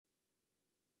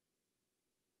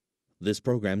This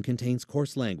program contains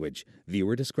coarse language.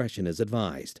 Viewer discretion is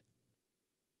advised.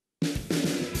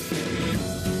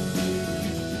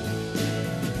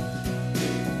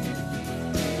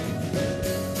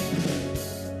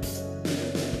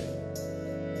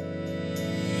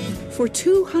 For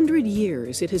 200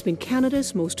 years, it has been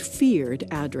Canada's most feared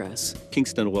address.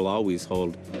 Kingston will always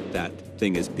hold that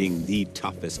thing as being the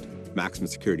toughest maximum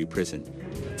security prison.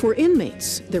 For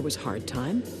inmates, there was hard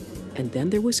time, and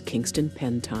then there was Kingston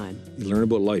Pen time. You learn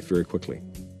about life very quickly.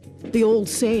 The old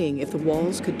saying, if the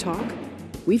walls could talk,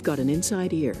 we've got an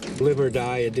inside ear. Live or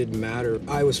die, it didn't matter.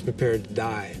 I was prepared to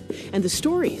die. And the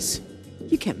stories,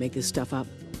 you can't make this stuff up.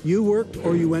 You worked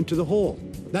or you went to the hole.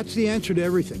 That's the answer to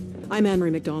everything. I'm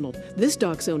Anne-Marie MacDonald. This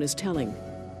Doc Zone is telling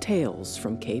tales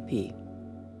from KP.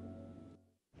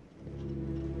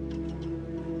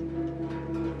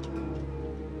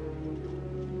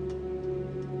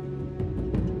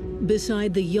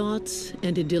 Beside the yachts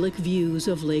and idyllic views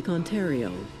of Lake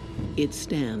Ontario, it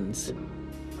stands.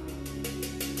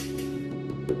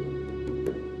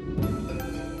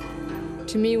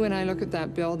 To me, when I look at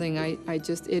that building,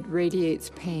 it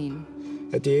radiates pain.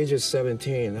 At the age of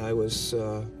 17, I was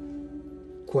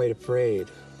quite afraid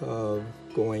of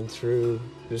going through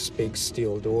this big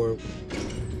steel door.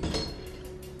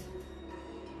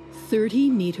 30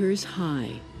 meters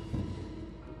high,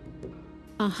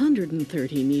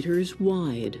 130 meters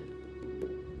wide,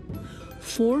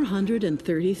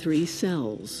 433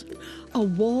 cells, a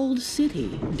walled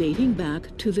city dating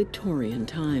back to Victorian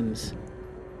times.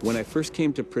 When I first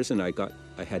came to prison,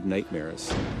 I had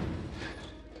nightmares.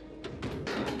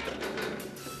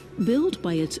 Built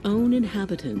by its own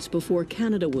inhabitants before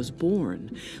Canada was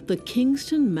born, the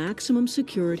Kingston Maximum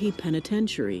Security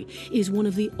Penitentiary is one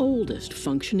of the oldest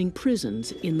functioning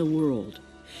prisons in the world.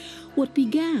 What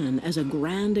began as a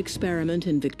grand experiment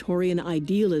in Victorian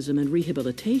idealism and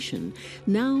rehabilitation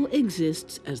now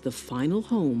exists as the final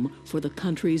home for the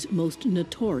country's most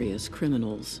notorious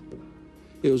criminals.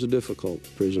 It was a difficult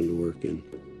prison to work in.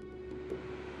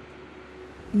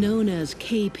 Known as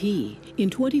KP, in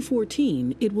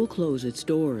 2014 it will close its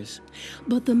doors.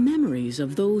 But the memories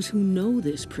of those who know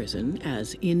this prison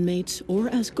as inmates or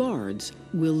as guards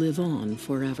will live on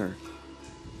forever.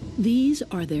 These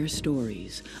are their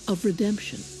stories of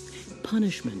redemption,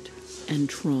 punishment, and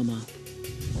trauma.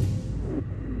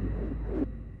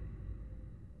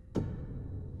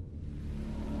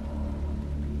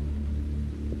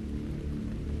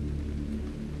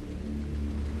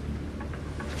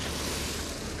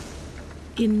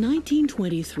 In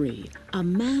 1923, a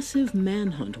massive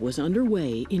manhunt was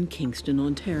underway in Kingston,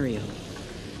 Ontario.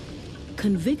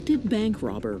 Convicted bank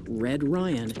robber Red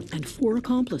Ryan and 4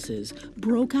 accomplices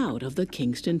broke out of the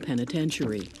Kingston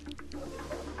Penitentiary.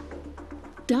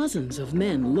 Dozens of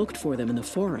men looked for them in the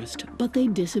forest, but they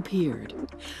disappeared.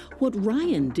 What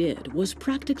Ryan did was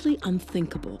practically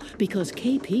unthinkable because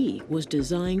KP was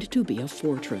designed to be a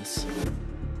fortress.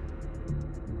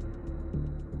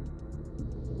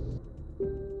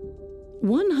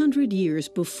 "100 years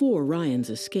before Ryan's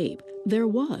escape, there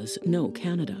was no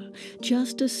Canada,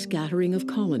 just a scattering of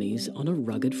colonies on a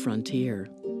rugged frontier.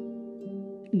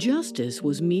 Justice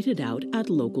was meted out at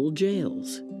local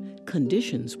jails.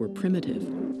 Conditions were primitive.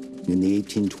 In the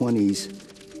 1820s,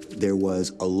 there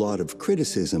was a lot of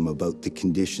criticism about the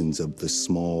conditions of the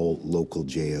small local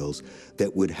jails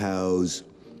that would house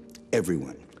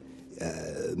everyone.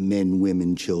 Men,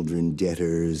 women, children,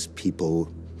 debtors, people.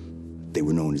 They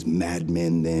were known as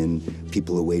madmen then,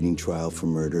 people awaiting trial for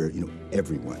murder,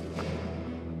 everyone.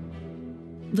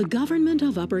 The government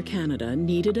of Upper Canada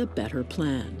needed a better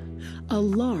plan. A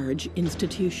large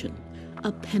institution,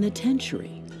 a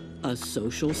penitentiary, a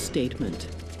social statement.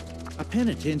 A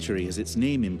penitentiary, as its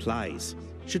name implies,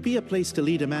 should be a place to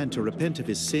lead a man to repent of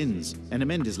his sins and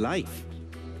amend his life.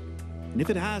 And if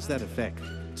it has that effect,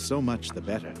 so much the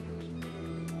better.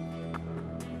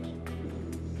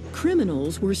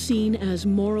 Criminals were seen as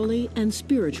morally and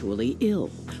spiritually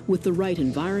ill. With the right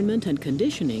environment and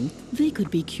conditioning, they could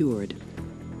be cured.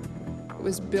 It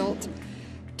was built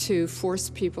to force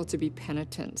people to be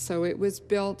penitent. So it was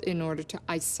built in order to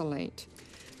isolate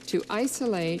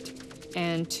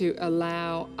and to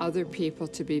allow other people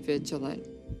to be vigilant.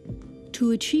 To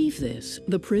achieve this,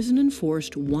 the prison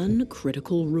enforced one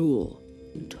critical rule: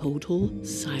 total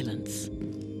silence.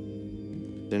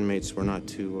 Inmates were not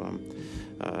to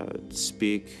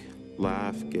speak,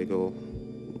 laugh, giggle,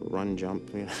 run, jump.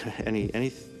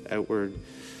 Any outward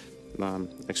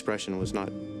expression was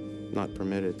not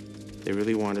permitted. They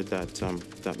really wanted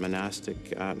that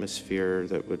monastic atmosphere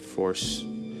that would force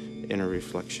inner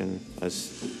reflection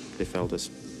as they felt as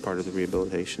part of the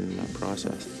rehabilitation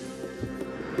process.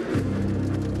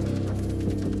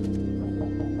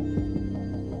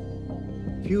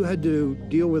 If you had to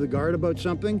deal with a guard about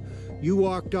something, you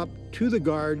walked up to the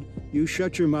guard, you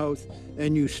shut your mouth,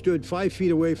 and you stood 5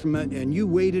 feet away from it, and you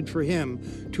waited for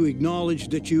him to acknowledge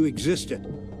that you existed.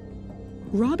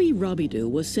 Robbie Robidoux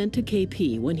was sent to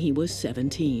KP when he was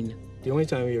 17. The only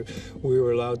time we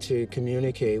were allowed to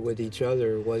communicate with each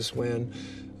other was when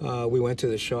we went to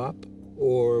the shop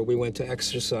or we went to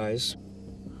exercise.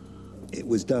 It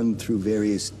was done through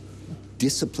various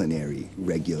disciplinary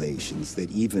regulations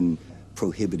that even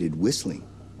prohibited whistling.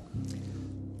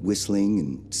 Whistling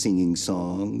and singing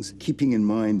songs, keeping in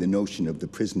mind the notion of the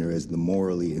prisoner as the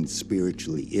morally and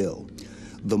spiritually ill.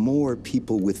 The more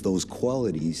people with those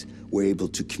qualities were able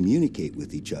to communicate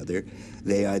with each other,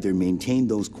 they either maintained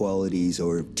those qualities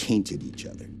or tainted each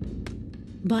other.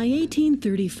 By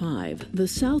 1835, the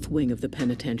south wing of the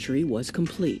penitentiary was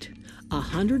complete,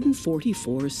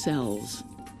 144 cells.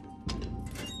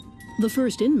 The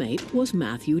first inmate was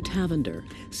Matthew Tavender,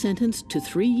 sentenced to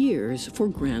 3 years for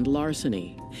grand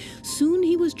larceny. Soon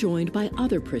he was joined by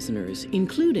other prisoners,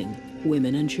 including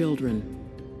women and children.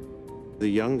 The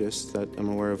youngest that I'm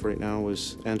aware of right now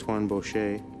was Antoine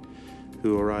Boucher,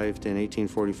 who arrived in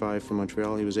 1845 from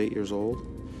Montreal. He was 8 years old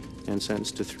and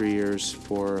sentenced to 3 years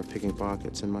for picking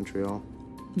pockets in Montreal.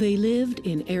 They lived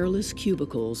in airless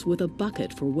cubicles with a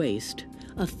bucket for waste,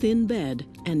 a thin bed,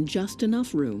 and just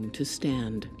enough room to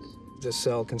stand. The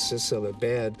cell consists of a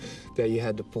bed that you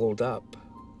had to fold up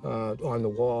on the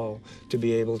wall to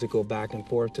be able to go back and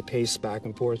forth, to pace back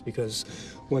and forth, because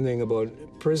one thing about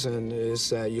prison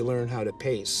is that you learn how to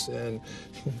pace, and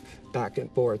back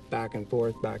and forth, back and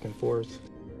forth, back and forth.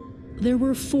 There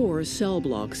were 4 cell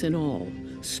blocks in all,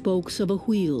 spokes of a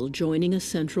wheel joining a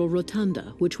central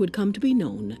rotunda, which would come to be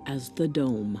known as the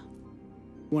Dome.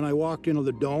 When I walked into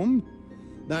the Dome,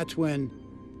 that's when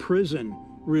prison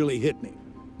really hit me.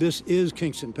 This is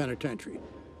Kingston Penitentiary.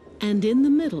 And in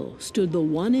the middle stood the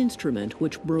one instrument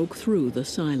which broke through the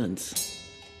silence.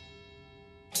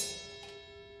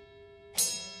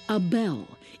 A bell,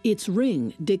 its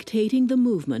ring dictating the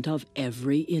movement of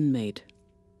every inmate.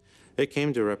 It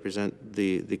came to represent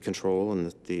the control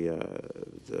and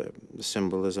the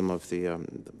symbolism of the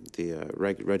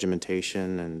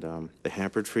regimentation and the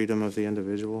hampered freedom of the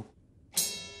individual.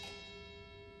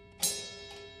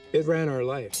 It ran our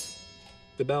life.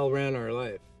 The bell ran our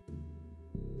life.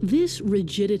 This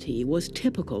rigidity was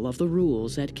typical of the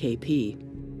rules at KP.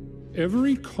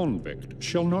 Every convict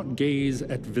shall not gaze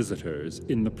at visitors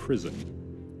in the prison.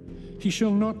 He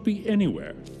shall not be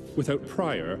anywhere without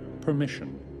prior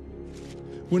permission.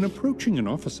 When approaching an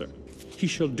officer, he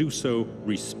shall do so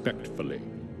respectfully.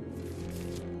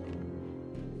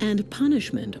 And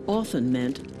punishment often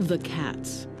meant the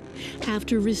cats.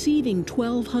 After receiving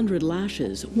 1,200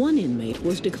 lashes, one inmate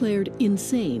was declared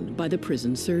insane by the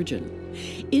prison surgeon.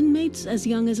 Inmates as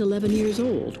young as 11 years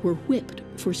old were whipped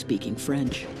for speaking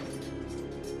French.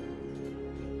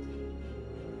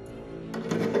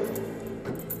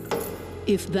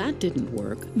 If that didn't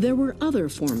work, there were other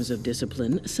forms of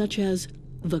discipline, such as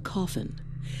the coffin.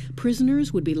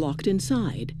 Prisoners would be locked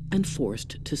inside and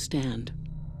forced to stand.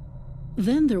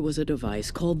 Then there was a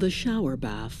device called the shower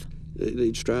bath.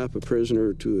 They'd strap a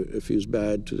prisoner to, if he was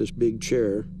bad, to this big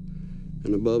chair,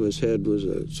 and above his head was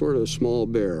a sort of small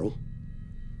barrel.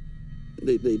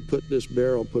 They'd put this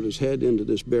barrel, put his head into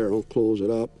this barrel, close it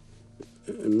up,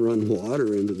 and run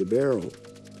water into the barrel.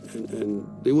 And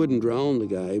they wouldn't drown the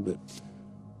guy, but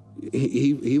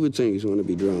he would think he's going to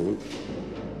be drowned.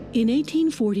 In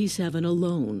 1847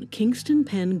 alone, Kingston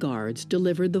Pen guards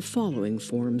delivered the following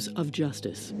forms of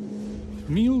justice.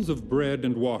 Meals of bread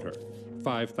and water,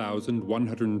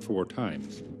 5,104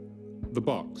 times. The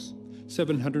box,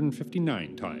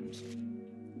 759 times.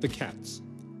 The cats,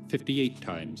 58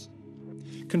 times.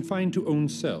 Confined to own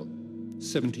cell,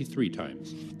 73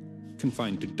 times.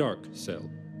 Confined to dark cell,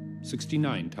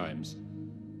 69 times.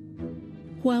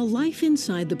 While life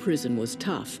inside the prison was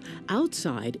tough,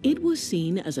 outside it was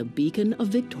seen as a beacon of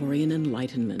Victorian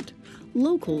enlightenment.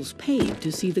 Locals paid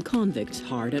to see the convicts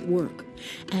hard at work,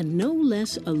 and no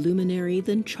less a luminary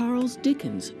than Charles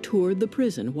Dickens toured the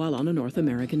prison while on a North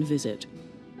American visit.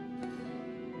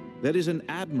 There is an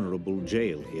admirable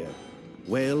jail here,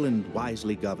 well and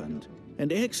wisely governed,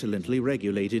 and excellently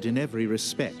regulated in every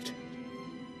respect.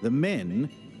 The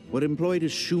men were employed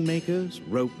as shoemakers,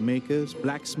 rope makers,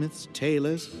 blacksmiths,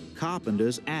 tailors,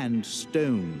 carpenters, and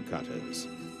stone cutters.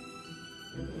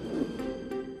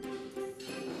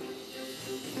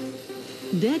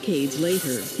 Decades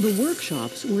later, the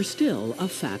workshops were still a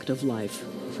fact of life.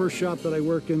 First shop that I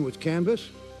worked in was canvas.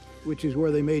 which is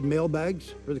where they made mail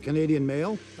bags for the Canadian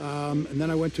mail. And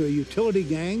then I went to a utility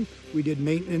gang. We did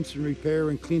maintenance and repair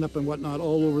and cleanup and whatnot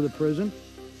all over the prison.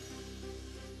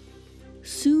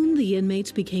 Soon the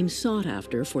inmates became sought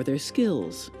after for their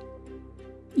skills.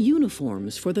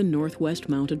 Uniforms for the Northwest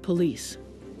Mounted Police,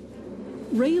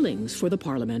 railings for the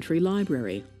Parliamentary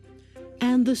Library,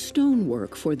 and the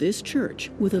stonework for this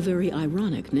church with a very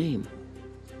ironic name.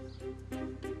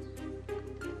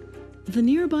 The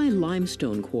nearby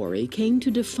limestone quarry came to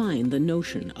define the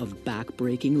notion of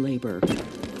back-breaking labor.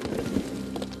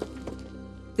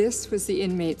 This was the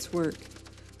inmates' work,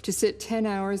 to sit 10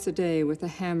 hours a day with a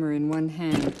hammer in one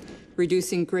hand,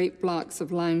 reducing great blocks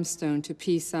of limestone to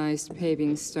pea-sized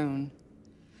paving stone.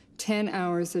 10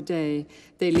 hours a day,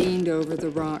 they leaned over the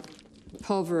rock,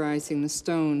 pulverizing the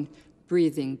stone,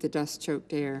 breathing the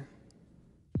dust-choked air.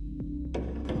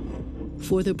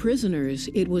 For the prisoners,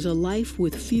 it was a life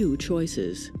with few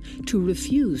choices. To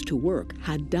refuse to work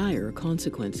had dire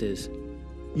consequences.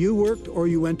 You worked or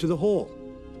you went to the hole.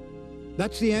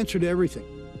 That's the answer to everything.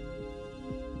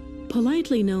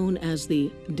 Politely known as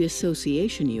the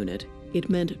dissociation unit, it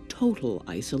meant total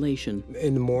isolation.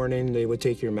 In the morning, they would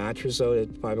take your mattress out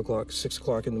at 5 o'clock, 6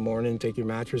 o'clock in the morning, take your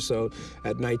mattress out.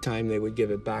 At nighttime, they would give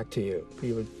it back to you.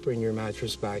 You would bring your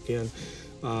mattress back in.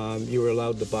 You were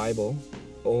allowed the Bible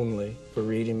only for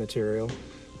reading material,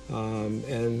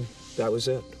 and that was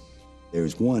it.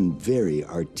 There's one very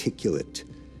articulate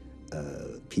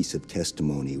piece of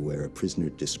testimony where a prisoner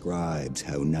describes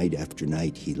how night after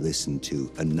night he listened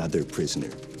to another prisoner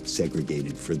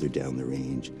segregated further down the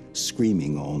range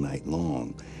screaming all night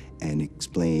long, and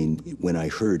explained, when I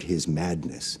heard his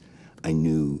madness, I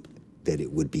knew that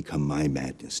it would become my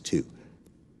madness too.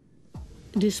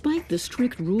 Despite the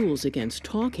strict rules against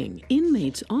talking,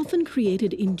 inmates often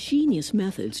created ingenious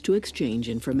methods to exchange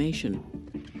information.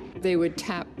 They would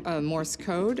tap Morse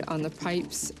code on the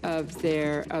pipes of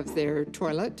their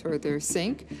toilet or their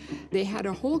sink. They had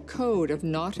a whole code of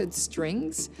knotted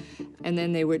strings, and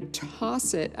then they would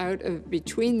toss it out of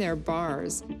between their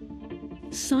bars.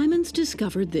 Simons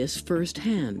discovered this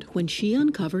firsthand when she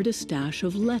uncovered a stash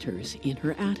of letters in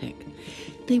her attic.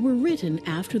 They were written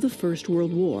after the First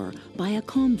World War by a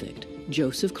convict,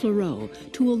 Joseph Clareau,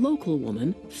 to a local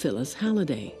woman, Phyllis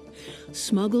Halliday.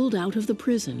 Smuggled out of the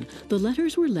prison, the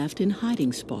letters were left in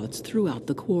hiding spots throughout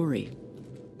the quarry.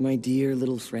 My dear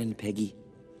little friend Peggy.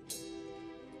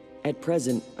 At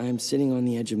present, I'm sitting on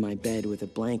the edge of my bed with a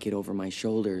blanket over my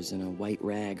shoulders and a white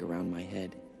rag around my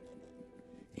head.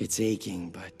 It's aching,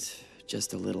 but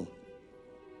just a little.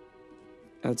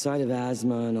 Outside of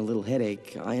asthma and a little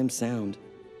headache, I am sound.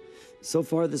 So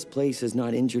far, this place has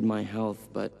not injured my health,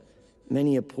 but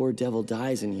many a poor devil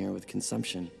dies in here with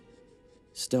consumption.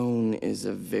 Stone is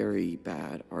a very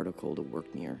bad article to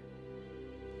work near.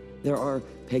 There are,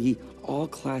 Peggy, all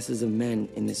classes of men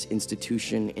in this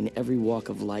institution in every walk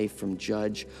of life, from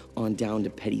judge on down to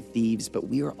petty thieves, but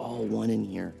we are all one in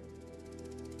here.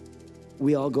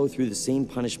 We all go through the same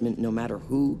punishment no matter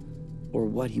who or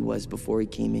what he was before he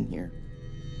came in here.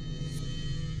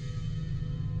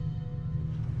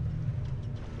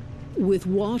 With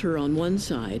water on one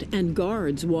side and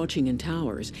guards watching in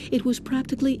towers, it was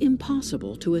practically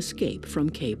impossible to escape from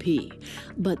KP.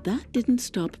 But that didn't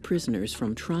stop prisoners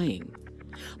from trying.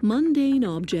 Mundane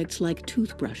objects like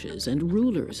toothbrushes and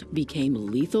rulers became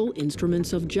lethal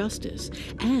instruments of justice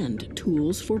and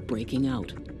tools for breaking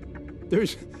out.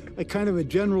 There's a kind of a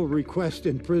general request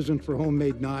in prison for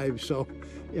homemade knives, so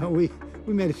we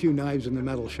made a few knives in the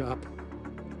metal shop.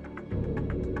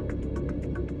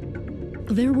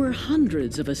 There were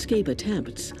hundreds of escape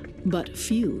attempts, but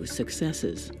few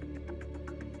successes.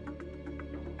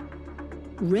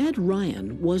 Red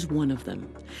Ryan was one of them.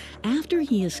 After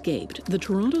he escaped, the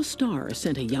Toronto Star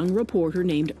sent a young reporter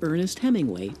named Ernest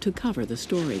Hemingway to cover the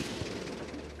story.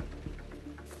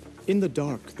 In the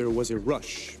dark, there was a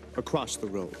rush across the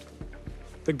road.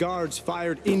 The guards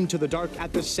fired into the dark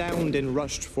at the sound and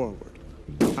rushed forward.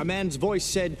 A man's voice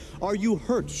said, "Are you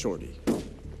hurt, Shorty?"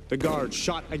 The guards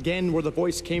shot again where the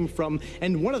voice came from,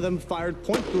 and one of them fired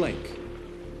point blank.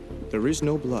 There is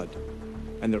no blood,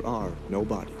 and there are no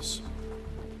bodies.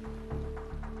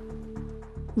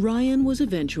 Ryan was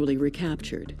eventually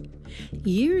recaptured.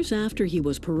 Years after he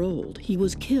was paroled, he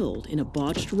was killed in a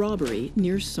botched robbery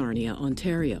near Sarnia,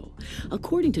 Ontario.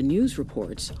 According to news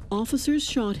reports, officers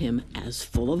shot him as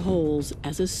full of holes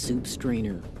as a soup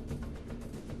strainer.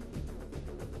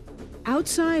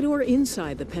 Outside or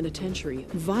inside the penitentiary,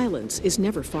 violence is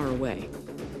never far away.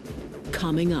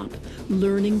 Coming up,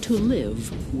 learning to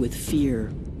live with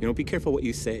fear. Be careful what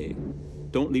you say.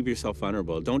 Don't leave yourself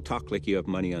vulnerable. Don't talk like you have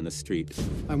money on the street.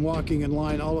 I'm walking in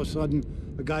line, all of a sudden,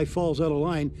 A guy falls out of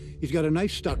line, he's got a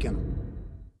knife stuck in him.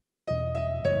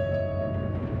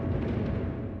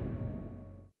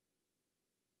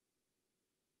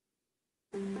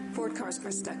 Ford cars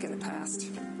are stuck in the past.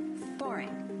 Boring.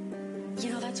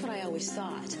 You know, that's what I always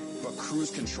thought. But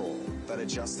cruise control that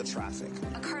adjusts the traffic.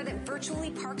 A car that virtually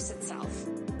parks itself.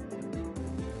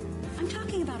 I'm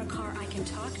talking about a car I can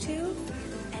talk to,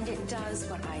 and it does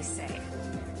what I say.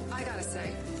 I gotta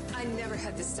say, I never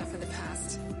had this stuff in the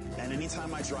past. And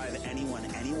anytime I drive anyone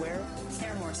anywhere,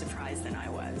 they're more surprised than I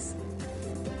was.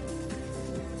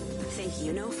 Think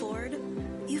you know Ford?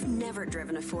 You've never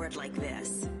driven a Ford like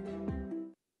this.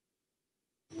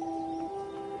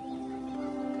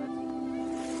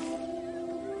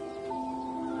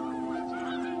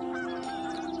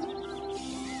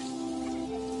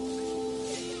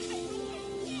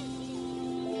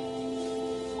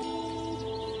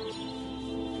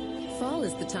 Fall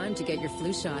is the time to get your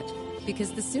flu shot,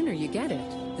 because the sooner you get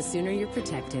it, the sooner you're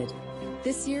protected.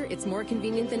 This year, it's more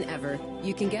convenient than ever.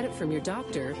 You can get it from your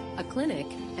doctor, a clinic,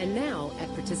 and now at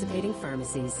participating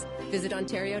pharmacies. Visit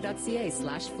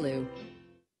ontario.ca/flu.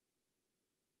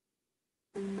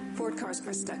 Ford cars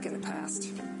are stuck in the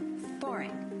past.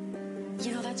 Boring.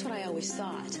 You know, that's what I always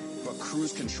thought. But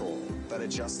cruise control that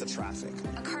adjusts the traffic.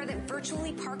 A car that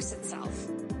virtually parks itself.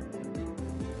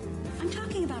 I'm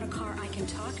talking about a car I can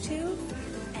talk to,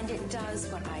 and it does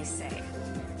what I say.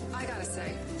 I gotta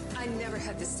say, I never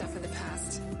had this stuff in the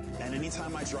past. And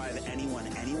anytime I drive anyone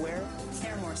anywhere,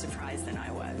 they're more surprised than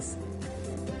I was.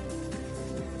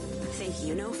 Think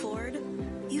you know Ford?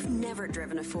 You've never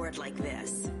driven a Ford like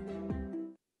this.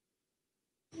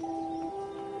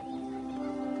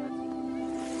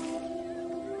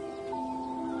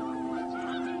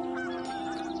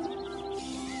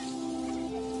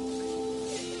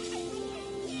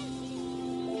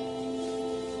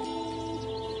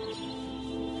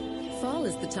 Fall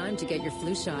is the time to get your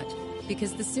flu shot,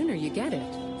 because the sooner you get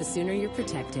it, the sooner you're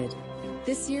protected.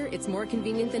 This year, it's more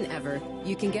convenient than ever.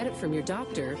 You can get it from your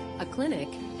doctor, a clinic,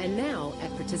 and now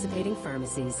at participating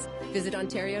pharmacies. Visit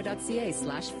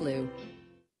ontario.ca/flu.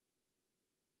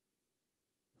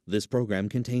 This program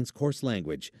contains coarse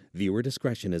language. Viewer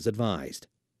discretion is advised.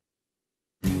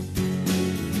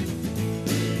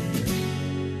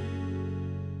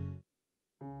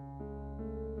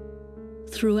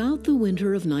 Throughout the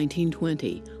winter of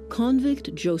 1920,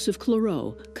 convict Joseph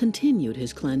Clareau continued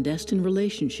his clandestine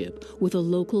relationship with a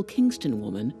local Kingston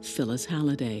woman, Phyllis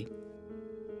Halliday.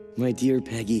 My dear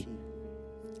Peggy,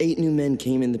 8 new men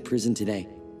came in the prison today.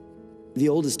 The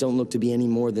oldest don't look to be any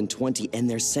more than 20, and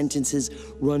their sentences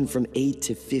run from 8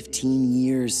 to 15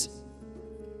 years.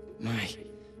 My,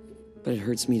 but it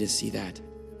hurts me to see that.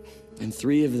 And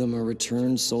 3 of them are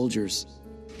returned soldiers.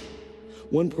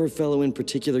 One poor fellow in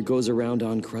particular goes around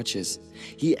on crutches.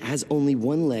 He has only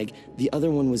one leg, the other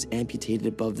one was amputated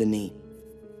above the knee.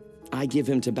 I give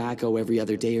him tobacco every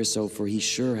other day or so, for he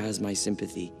sure has my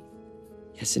sympathy.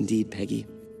 Yes, indeed, Peggy.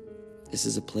 This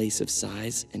is a place of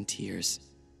sighs and tears.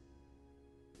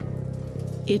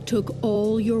 It took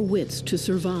all your wits to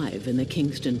survive in the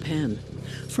Kingston Pen.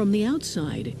 From the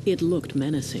outside, it looked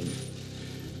menacing.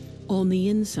 On the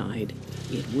inside,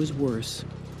 it was worse.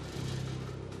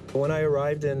 When I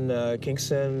arrived in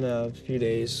Kingston a few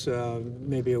days,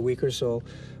 maybe a week or so,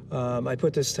 I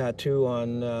put this tattoo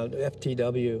on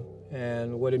FTW,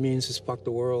 and what it means is fuck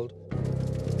the world.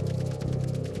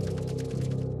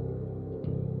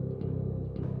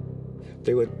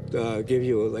 They would give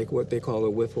you like what they call a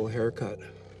whiffle haircut,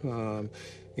 and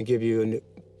give you a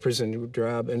prison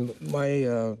drab. And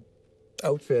my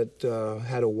outfit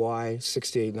had a Y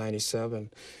 6897.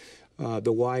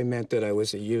 The Y meant that I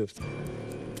was a youth.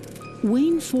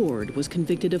 Wayne Ford was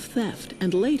convicted of theft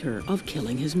and later of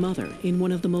killing his mother in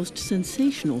one of the most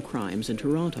sensational crimes in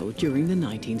Toronto during the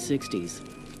 1960s.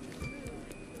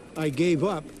 I gave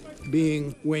up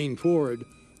being Wayne Ford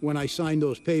when I signed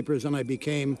those papers and I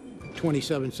became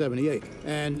 2778.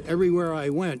 And everywhere I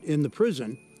went in the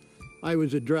prison, I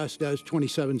was addressed as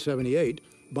 2778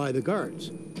 by the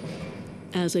guards.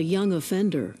 As a young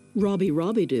offender, Robbie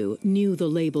Robidoux knew the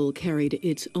label carried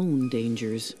its own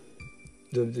dangers.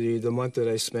 The month that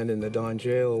I spent in the Don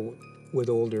jail with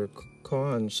older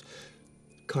cons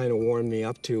kind of warmed me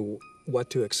up to what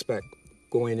to expect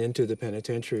going into the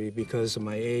penitentiary because of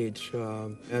my age.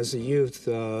 As a youth,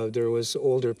 there was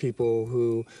older people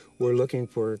who were looking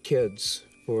for kids,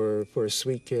 for a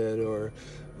sweet kid or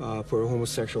for a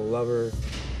homosexual lover.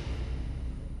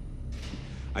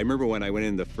 I remember when I went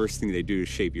in, the first thing they do is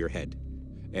shave your head.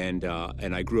 And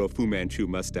I grew a Fu Manchu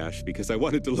mustache because I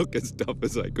wanted to look as tough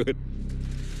as I could.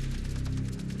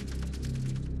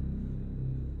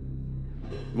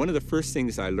 One of the first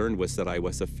things I learned was that I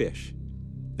was a fish.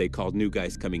 They called new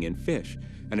guys coming in fish.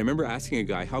 And I remember asking a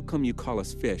guy, how come you call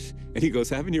us fish? And he goes,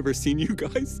 haven't you ever seen you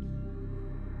guys?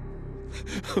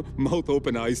 Mouth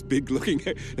open, eyes big looking.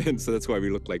 And so that's why we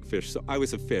look like fish. So I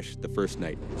was a fish the first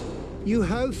night. You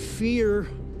have fear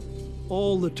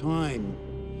all the time,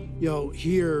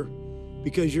 here,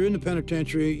 because you're in the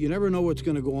penitentiary, you never know what's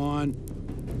going to go on.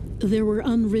 There were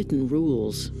unwritten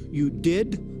rules. You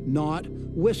did not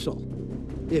whistle.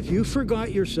 If you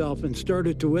forgot yourself and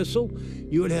started to whistle,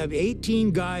 you would have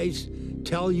 18 guys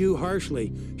tell you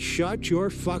harshly, shut your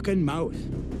fucking mouth.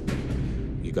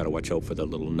 You got to watch out for the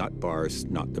little nut bars,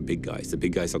 not the big guys. The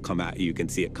big guys will come at you. You can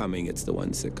see it coming. It's the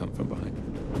ones that come from behind.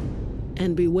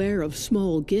 And beware of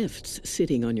small gifts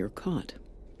sitting on your cot.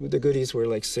 The goodies were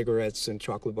like cigarettes and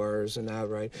chocolate bars and that,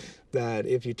 right? That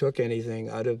if you took anything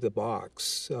out of the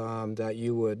box, that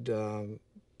you would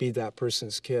be that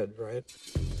person's kid, right?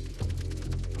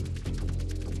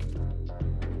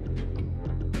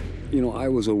 I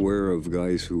was aware of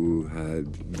guys who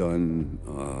had done,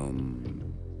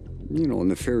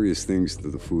 nefarious things to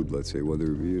the food, let's say, whether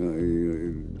it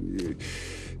be,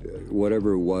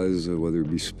 whatever it was, whether it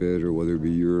be spit or whether it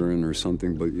be urine or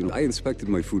something. But, I inspected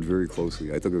my food very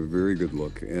closely. I took a very good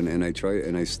look, and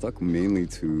I stuck mainly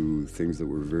to things that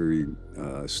were very,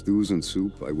 stews and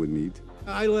soup I wouldn't eat.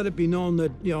 I let it be known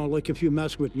that, like if you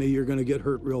mess with me, you're going to get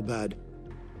hurt real bad.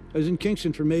 I was in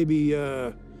Kingston for maybe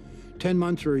 10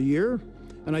 months or a year,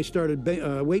 and I started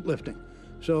weightlifting.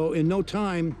 So in no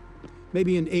time,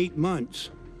 maybe in 8 months,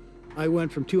 I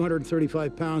went from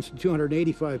 235 pounds to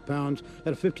 285 pounds.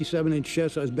 At a 57-inch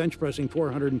chest, I was bench pressing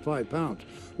 405 pounds.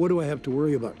 What do I have to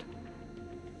worry about?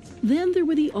 Then there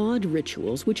were the odd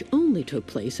rituals which only took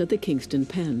place at the Kingston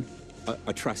Pen.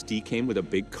 A trustee came with a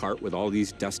big cart with all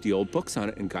these dusty old books on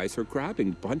it, and guys were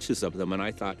grabbing bunches of them. And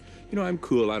I thought, I'm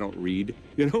cool, I don't read,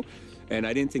 And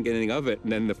I didn't think anything of it.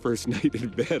 And then the first night in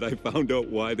bed, I found out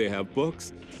why they have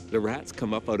books. The rats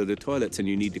come up out of the toilets, and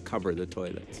you need to cover the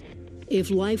toilets. If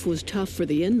life was tough for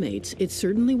the inmates, it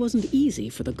certainly wasn't easy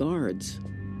for the guards.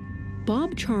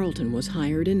 Bob Charlton was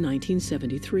hired in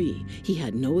 1973. He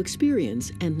had no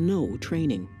experience and no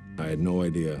training. I had no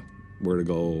idea where to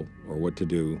go or what to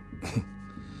do.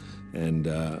 And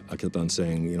I kept on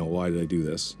saying, why did I do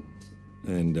this?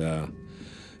 And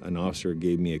an officer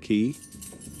gave me a key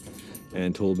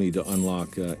and told me to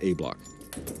unlock A block,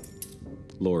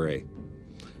 lower A.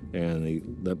 And they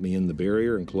let me in the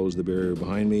barrier and closed the barrier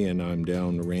behind me, and I'm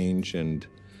down the range, and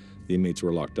the inmates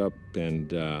were locked up, and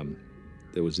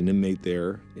there was an inmate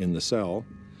there in the cell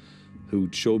who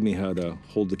showed me how to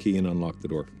hold the key and unlock the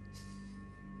door.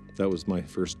 That was my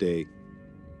first day.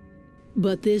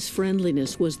 But this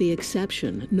friendliness was the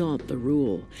exception, not the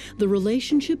rule. The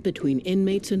relationship between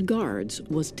inmates and guards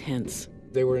was tense.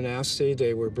 They were nasty,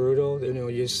 they were brutal.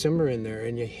 You simmer in there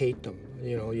and you hate them.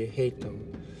 You hate them.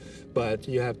 But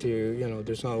you have to,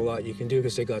 there's not a lot you can do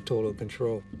because they got total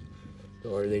control.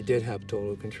 Or they did have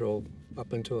total control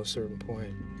up until a certain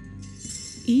point.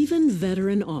 Even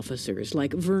veteran officers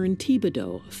like Vern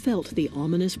Thibodeau felt the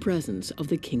ominous presence of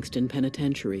the Kingston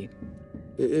Penitentiary.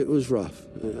 It was rough.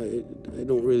 I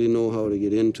don't really know how to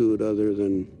get into it other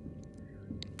than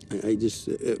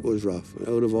it was rough.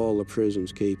 Out of all the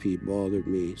prisons, KP bothered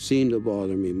me, seemed to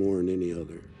bother me more than any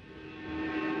other.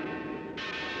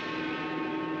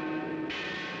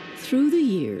 Through the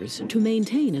years, to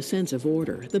maintain a sense of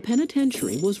order, the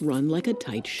penitentiary was run like a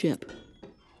tight ship.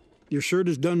 Your shirt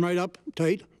is done right up,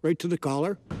 tight, right to the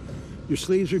collar. Your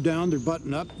sleeves are down, they're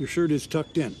buttoned up, your shirt is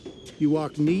tucked in. You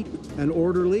walked neat and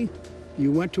orderly.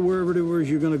 You went to wherever it was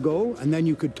you're going to go, and then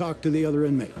you could talk to the other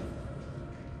inmate.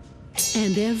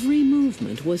 And every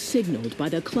movement was signaled by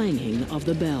the clanging of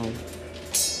the bell.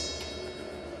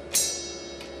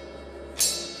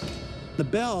 The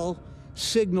bell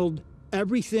signaled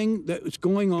everything that was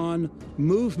going on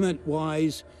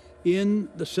movement-wise in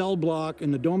the cell block,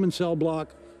 in the Doman cell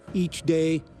block, each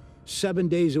day, 7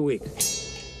 days a week.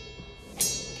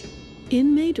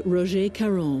 Inmate Roger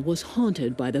Caron was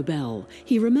haunted by the bell.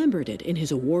 He remembered it in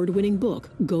his award-winning book,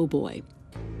 Go Boy.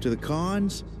 To the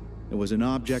Khans, it was an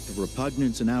object of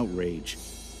repugnance and outrage,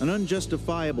 an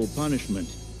unjustifiable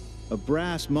punishment, a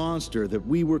brass monster that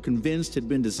we were convinced had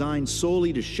been designed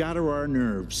solely to shatter our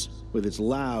nerves with its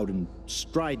loud and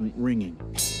strident ringing.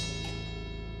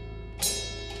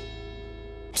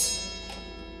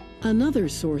 Another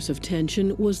source of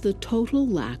tension was the total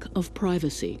lack of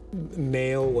privacy.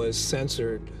 Mail was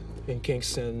censored in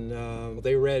Kingston.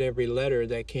 They read every letter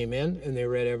that came in, and they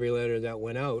read every letter that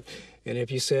went out. And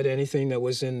if you said anything that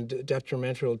was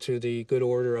detrimental to the good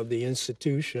order of the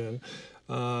institution,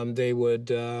 they would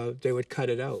cut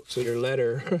it out. So your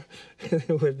letter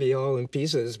would be all in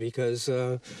pieces because,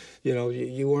 you know,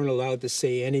 you weren't allowed to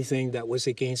say anything that was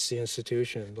against the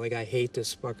institution. Like, I hate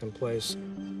this fucking place.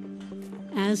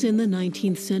 As in the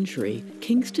 19th century,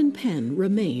 Kingston Pen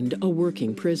remained a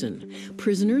working prison.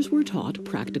 Prisoners were taught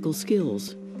practical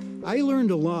skills. I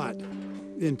learned a lot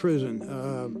in prison.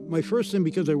 My first thing,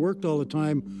 because I worked all the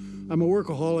time, I'm a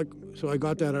workaholic, so I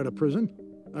got that out of prison.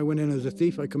 I went in as a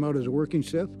thief, I come out as a working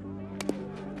stiff.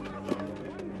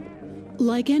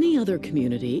 Like any other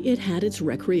community, it had its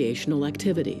recreational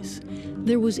activities.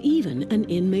 There was even an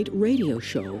inmate radio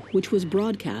show, which was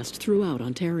broadcast throughout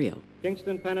Ontario.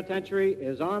 Kingston Penitentiary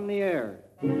is on the air.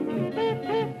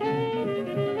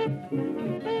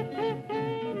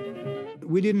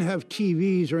 We didn't have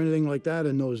TVs or anything like that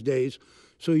in those days,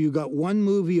 so you got one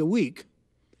movie a week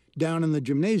down in the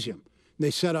gymnasium.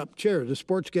 They set up chairs. The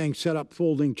sports gang set up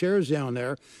folding chairs down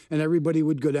there, and everybody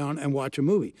would go down and watch a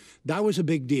movie. That was a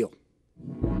big deal.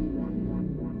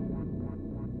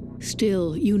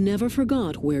 Still, you never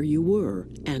forgot where you were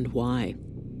and why.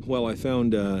 Well, I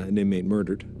found an inmate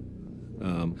murdered.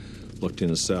 Looked in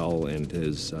his cell, and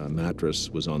his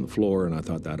mattress was on the floor, and I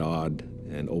thought that odd,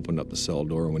 and opened up the cell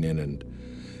door, went in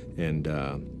and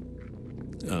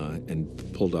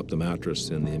pulled up the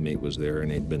mattress, and the inmate was there,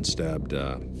 and he'd been stabbed.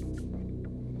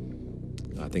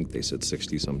 I think they said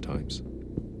 60 sometimes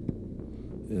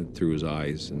through his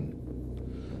eyes, and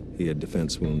he had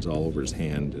defense wounds all over his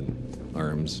hand and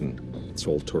arms and his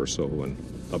whole torso and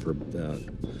upper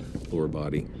lower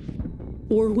body.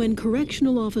 Or when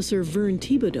Correctional Officer Vern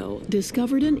Thibodeau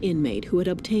discovered an inmate who had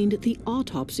obtained the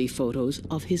autopsy photos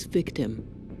of his victim.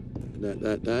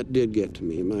 That did get to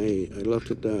me. I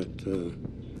looked at that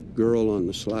girl on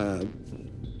the slab,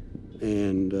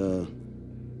 and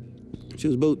she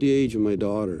was about the age of my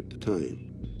daughter at the time.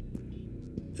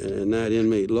 And that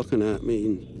inmate looking at me,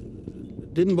 and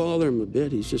it didn't bother him a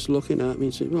bit. He's just looking at me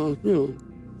and saying, well, you know,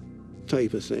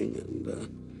 type of thing. And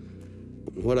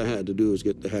what I had to do was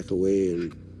get the heck away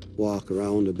and walk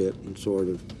around a bit and sort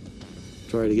of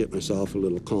try to get myself a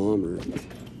little calmer.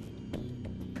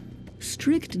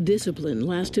 Strict discipline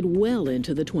lasted well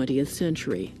into the 20th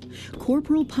century.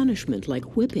 Corporal punishment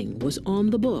like whipping was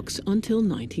on the books until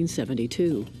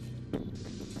 1972.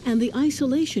 And the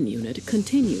isolation unit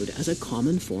continued as a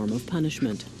common form of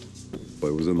punishment. I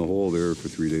was in the hole there for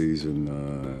 3 days, and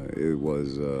it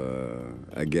was,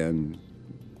 again,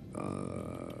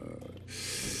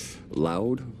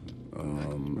 loud.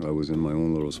 I was in my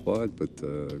own little spot,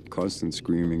 but constant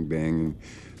screaming, banging.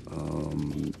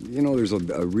 You know, there's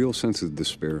a real sense of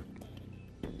despair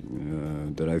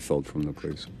that I felt from the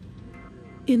place.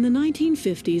 In the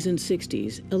 1950s and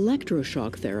 60s,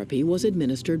 electroshock therapy was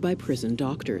administered by prison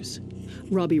doctors.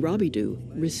 Robbie Robidoux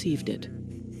received it.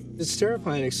 It's a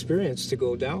terrifying experience to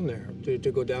go down there,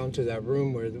 to go down to that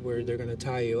room where they're going to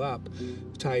tie you up,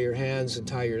 tie your hands and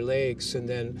tie your legs, and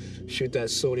then shoot that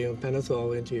sodium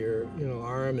pentothal into your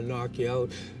arm and knock you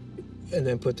out, and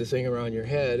then put the thing around your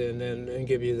head and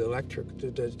give you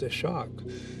the shock.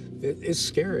 It's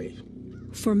scary.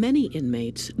 For many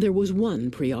inmates, there was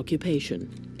one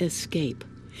preoccupation: escape.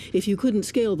 If you couldn't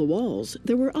scale the walls,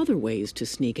 there were other ways to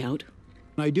sneak out.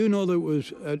 I do know there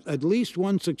was at least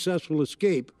one successful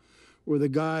escape where the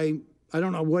guy, I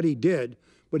don't know what he did,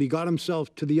 but he got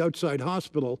himself to the outside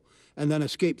hospital and then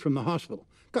escaped from the hospital.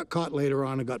 Got caught later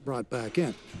on and got brought back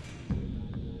in.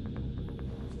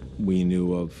 We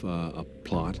knew of a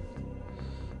plot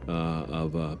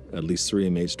of at least 3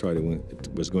 inmates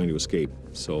was going to escape.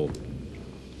 So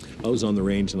I was on the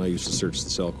range, and I used to search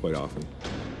the cell quite often.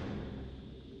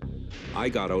 I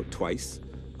got out twice,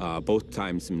 both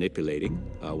times manipulating.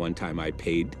 One time I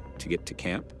paid to get to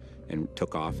camp and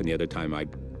took off, and the other time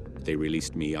they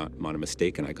released me on a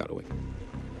mistake, and I got away.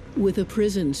 With a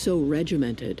prison so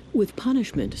regimented, with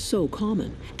punishment so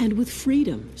common, and with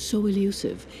freedom so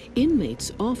elusive,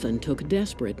 inmates often took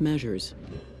desperate measures.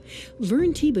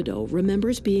 Vern Thibodeau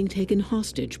remembers being taken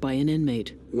hostage by an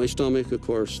inmate. My stomach, of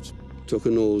course, took a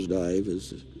nosedive,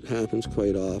 as it happens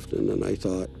quite often, and I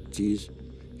thought, geez,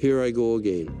 here I go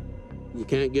again. You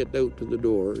can't get out to the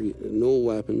door, no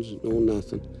weapons, no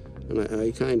nothing. And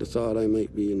I kind of thought I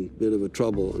might be in a bit of a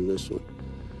trouble on this one.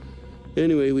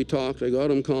 Anyway, we talked, I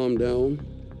got him calmed down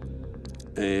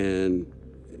and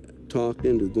talked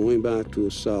into going back to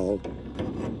his cell.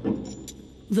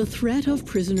 The threat of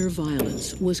prisoner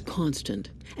violence was constant,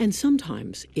 and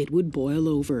sometimes it would boil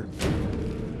over.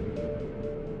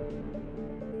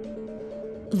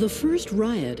 The first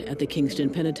riot at the Kingston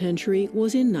Penitentiary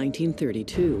was in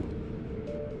 1932.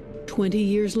 20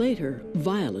 years later,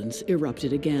 violence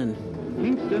erupted again.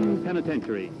 Kingston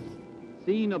Penitentiary.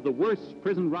 scene of the worst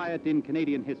prison riot in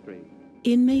Canadian history.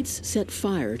 Inmates set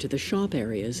fire to the shop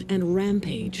areas and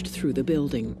rampaged through the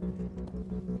building.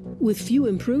 With few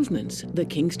improvements, the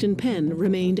Kingston Pen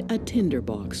remained a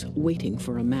tinderbox waiting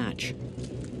for a match.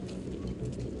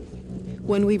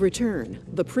 When we return,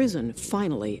 the prison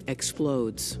finally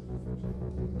explodes.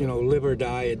 You know, live or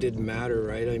die, it didn't matter,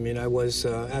 right? I mean, I was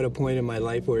at a point in my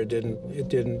life where it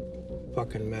didn't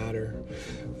fucking matter.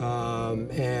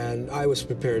 And I was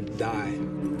prepared to die.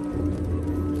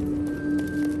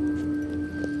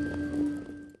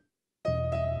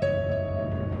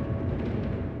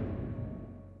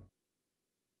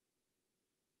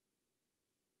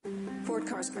 Ford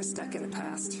cars are stuck in the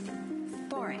past.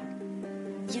 Boring.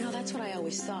 You know, that's what I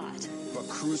always thought. But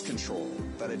cruise control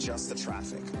that adjusts the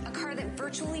traffic. A car that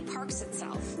virtually parks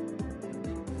itself.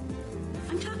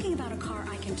 I'm talking about a car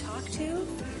I can talk to,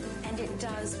 and it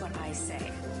does what I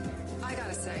say. I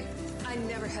gotta say, I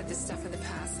never had this stuff in the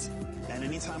past. And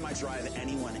anytime I drive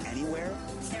anyone anywhere,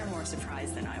 They're more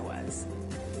surprised than I was.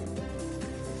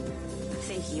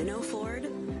 Think you know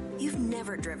Ford? You've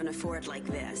never driven a Ford like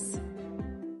this.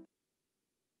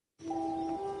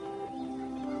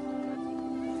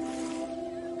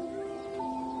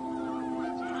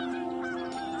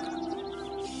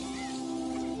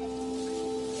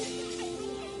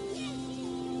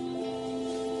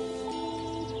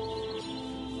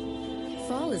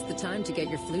 Fall is the time to get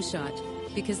your flu shot,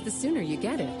 because the sooner you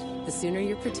get it, the sooner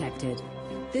you're protected.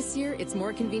 This year, it's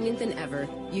more convenient than ever.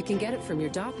 You can get it from your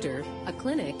doctor, a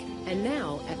clinic, and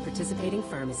now at participating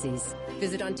pharmacies.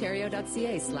 Visit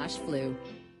ontario.ca/flu.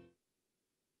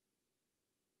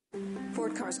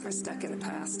 Ford cars are stuck in the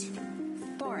past.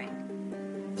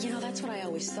 Boring. You know, that's what I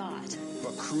always thought.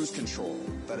 but cruise control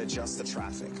that adjusts the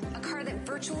traffic. A car that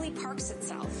virtually parks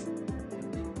itself.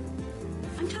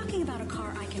 I'm talking about a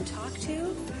car I can talk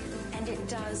to, and it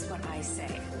does what I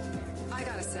say. I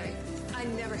gotta say, I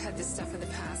never had this stuff in the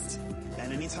past.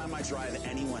 And anytime I drive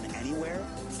anyone anywhere,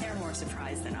 they're more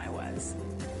surprised than I was.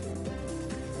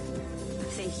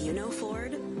 Think you know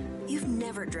Ford? You've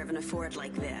never driven a Ford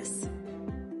like this.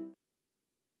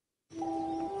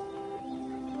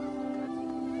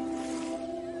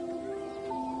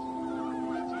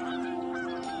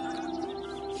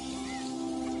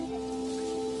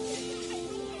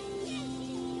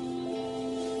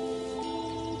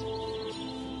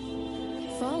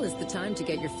 Fall is the time to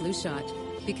get your flu shot,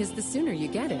 because the sooner you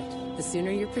get it, the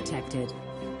sooner you're protected.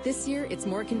 This year, it's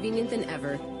more convenient than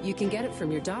ever. You can get it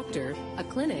from your doctor, a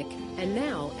clinic, and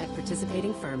now at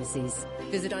participating pharmacies.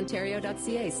 Visit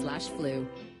ontario.ca/flu.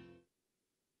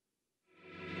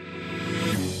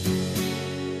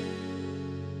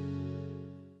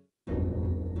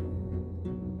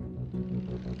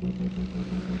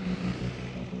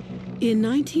 In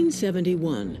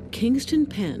 1971, Kingston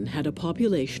Pen had a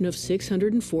population of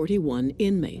 641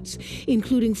 inmates,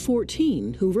 including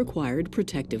 14 who required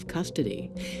protective custody.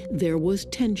 There was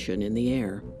tension in the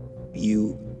air.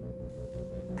 You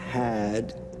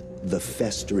had the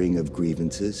festering of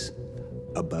grievances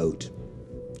about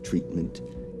treatment,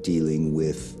 dealing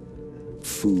with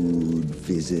food,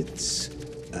 visits,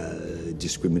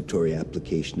 discriminatory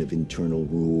application of internal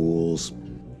rules.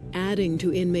 Adding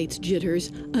to inmates'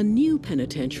 jitters, a new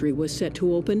penitentiary was set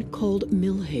to open called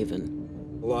Millhaven.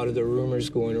 A lot of the rumors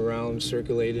going around,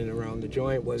 circulating around the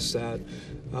joint, was that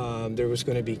there was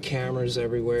going to be cameras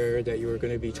everywhere, that you were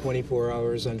going to be 24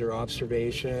 hours under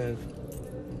observation.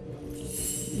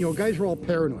 You know, guys are all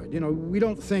paranoid. You know, we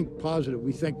don't think positive,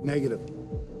 we think negative.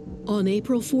 On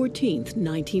April 14th,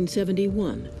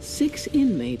 1971, 6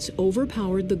 inmates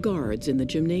overpowered the guards in the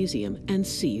gymnasium and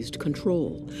seized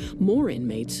control. More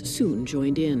inmates soon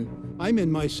joined in. I'm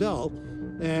in my cell,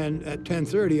 and at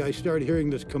 10:30, I start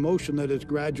hearing this commotion that is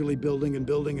gradually building and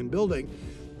building and building.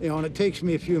 You know, and it takes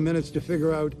me a few minutes to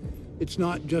figure out it's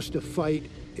not just a fight,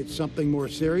 it's something more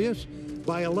serious.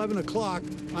 By 11 o'clock,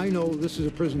 I know this is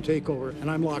a prison takeover,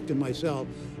 and I'm locked in my cell,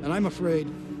 and I'm afraid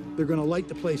they're going to light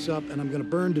the place up, and I'm going to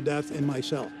burn to death in my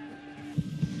cell.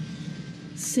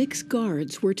 6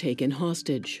 guards were taken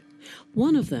hostage.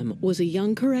 One of them was a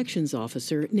young corrections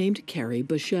officer named Carrie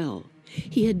Bushell.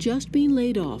 He had just been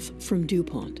laid off from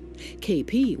DuPont.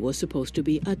 KP was supposed to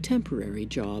be a temporary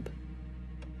job.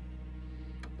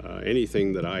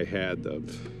 Anything that I had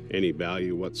of any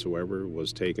value whatsoever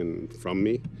was taken from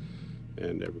me,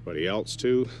 and everybody else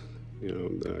too. You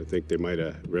know, I think they might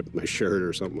have ripped my shirt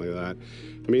or something like that.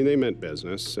 I mean, they meant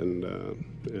business, and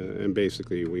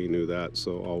basically we knew that,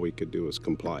 so all we could do was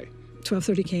comply.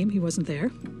 12:30 came, he wasn't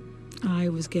there. I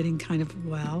was getting kind of,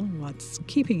 well, what's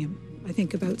keeping him? I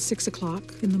think about 6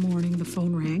 o'clock in the morning, the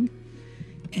phone rang,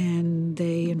 and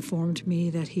they informed me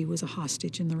that he was a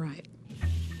hostage in the riot.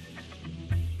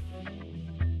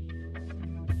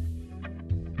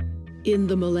 In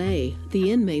the melee,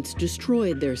 the inmates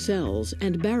destroyed their cells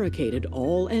and barricaded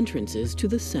all entrances to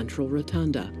the central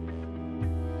rotunda.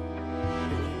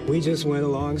 We just went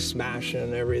along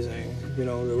smashing everything. You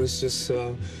know, it was just,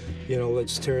 you know,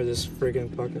 let's tear this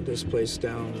this place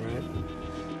down, right?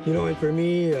 You know, and for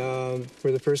me,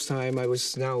 for the first time, I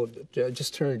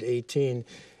just turned 18,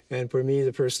 and for me,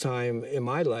 the first time in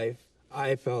my life,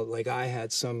 I felt like I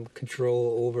had some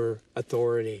control over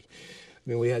authority. I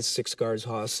mean, we had 6 guards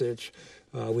hostage.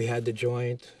 We had the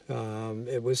joint.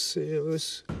 It was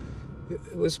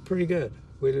pretty good.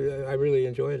 I really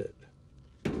enjoyed it.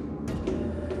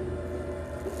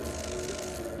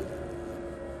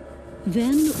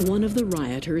 Then one of the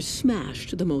rioters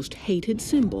smashed the most hated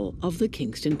symbol of the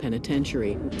Kingston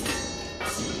Penitentiary.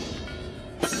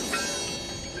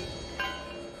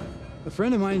 A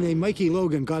friend of mine named Mikey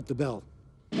Logan got the bell.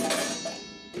 As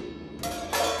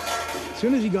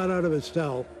soon as he got out of his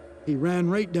cell, he ran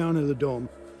right down to the dome,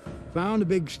 found a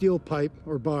big steel pipe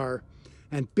or bar,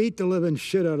 and beat the living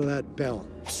shit out of that bell.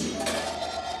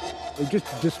 They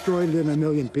just destroyed it in a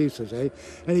million pieces, eh?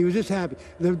 And he was just happy.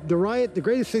 The riot, the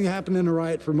greatest thing that happened in the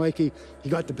riot for Mikey, he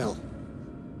got the bell.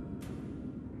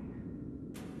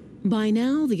 By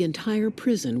now, the entire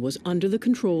prison was under the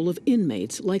control of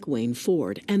inmates like Wayne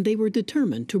Ford, and they were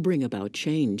determined to bring about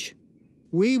change.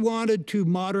 We wanted to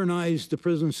modernize the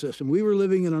prison system. We were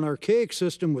living in an archaic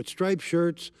system with striped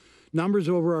shirts, numbers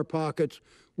over our pockets.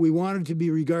 We wanted to be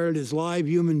regarded as live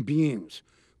human beings.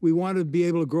 We wanted to be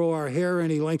able to grow our hair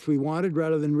any length we wanted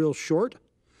rather than real short.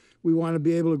 We wanted to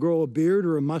be able to grow a beard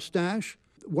or a mustache.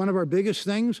 One of our biggest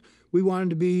things, we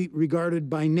wanted to be regarded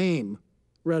by name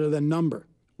rather than number.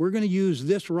 We're going to use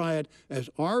this riot as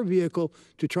our vehicle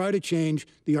to try to change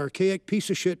the archaic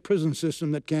piece of shit prison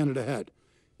system that Canada had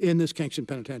in this Kingston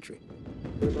Penitentiary.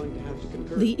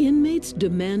 The inmates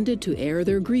demanded to air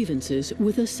their grievances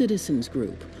with a citizens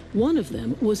group. One of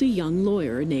them was a young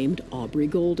lawyer named Aubrey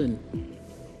Golden.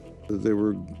 There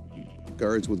were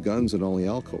guards with guns in all the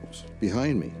alcoves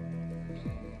behind me.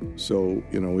 So,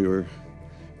 you know, we were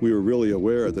really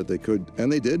aware that they could,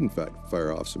 and they did in fact,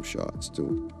 fire off some shots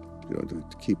to, you know, to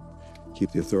keep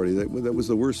the authority. That was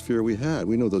the worst fear we had.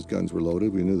 We knew those guns were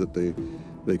loaded. We knew that they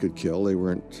could kill. They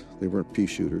weren't pea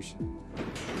shooters.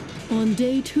 On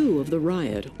day 2 of the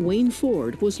riot, Wayne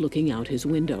Ford was looking out his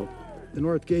window. The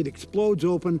north gate explodes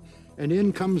open, and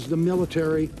in comes the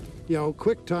military, you know,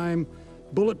 quick time,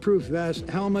 bulletproof vests,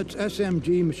 helmets,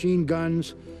 SMG, machine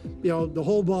guns, you know, the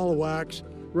whole ball of wax,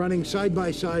 running side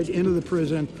by side into the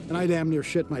prison, and I damn near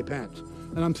shit my pants.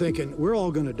 And I'm thinking, we're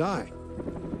all gonna die.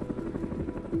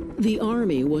 The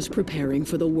army was preparing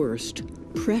for the worst.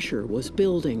 Pressure was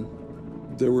building.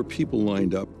 There were people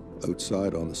lined up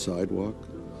outside on the sidewalk,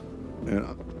 and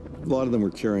a lot of them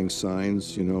were carrying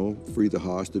signs, you know, free the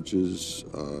hostages,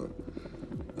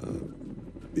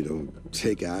 you know,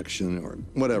 take action or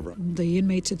whatever. The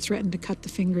inmates had threatened to cut the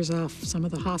fingers off some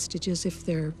of the hostages if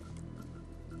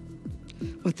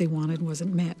what they wanted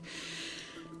wasn't met.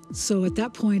 So at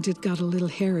that point, it got a little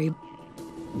hairy.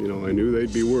 You know, I knew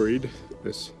they'd be worried,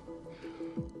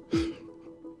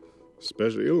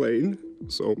 especially Elaine,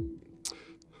 so.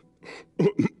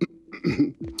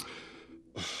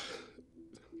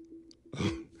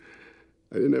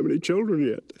 I didn't have any children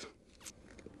yet.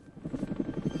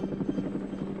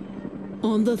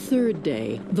 On the 3rd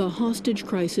day, the hostage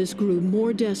crisis grew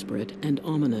more desperate and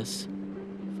ominous.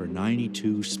 For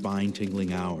 92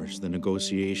 spine-tingling hours, the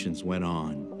negotiations went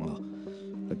on, while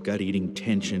the gut-eating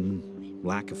tension,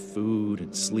 lack of food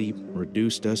and sleep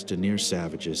reduced us to near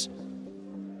savages.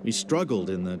 We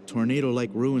struggled in the tornado-like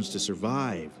ruins to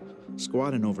survive,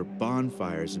 squatting over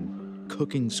bonfires and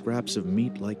cooking scraps of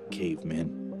meat like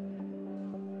cavemen.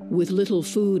 With little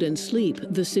food and sleep,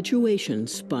 the situation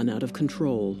spun out of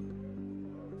control.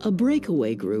 A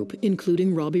breakaway group,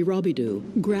 including Robbie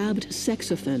Robidoux, grabbed sex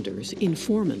offenders,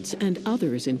 informants, and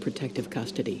others in protective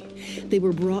custody. They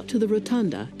were brought to the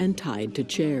rotunda and tied to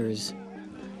chairs.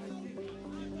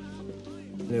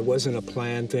 It wasn't a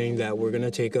planned thing that we're going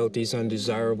to take out these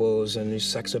undesirables and these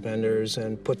sex offenders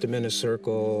and put them in a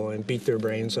circle and beat their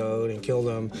brains out and kill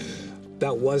them.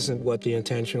 That wasn't what the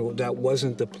intention, that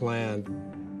wasn't the plan.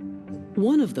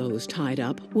 One of those tied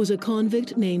up was a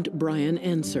convict named Brian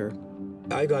Enser.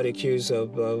 I got accused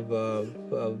of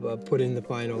putting the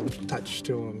final touch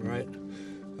to him, right?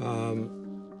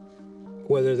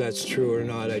 Whether that's true or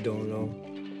not, I don't know,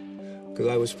 because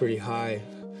I was pretty high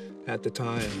at the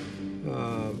time.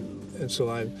 And so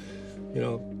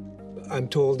I'm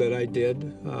told that I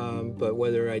did, but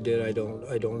whether I did, I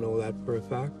don't know that for a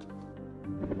fact.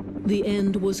 The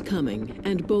end was coming,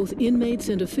 and both inmates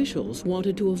and officials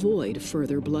wanted to avoid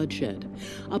further bloodshed.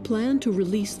 A plan to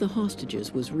release the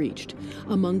hostages was reached.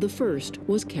 Among the first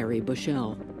was Carrie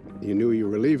Bushell. You knew you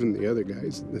were leaving the other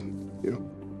guys, you know.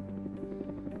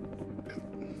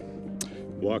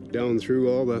 Walked down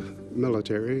through all the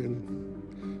military,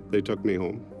 and they took me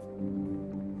home.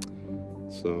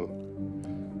 So,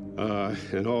 and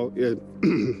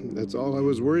that's all I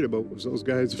was worried about was those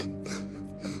guys.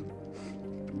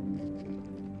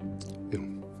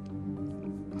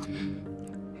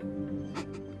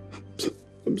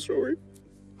 I'm sorry.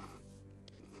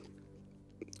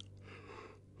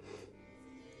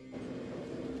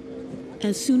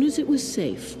 As soon as it was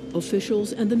safe,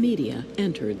 officials and the media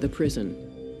entered the prison.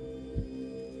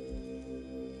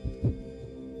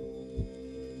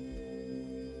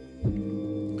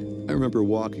 I remember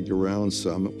walking around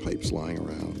some, pipes lying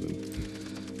around,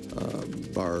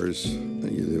 and bars,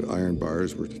 the iron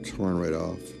bars were torn right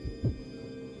off.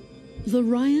 The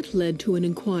riot led to an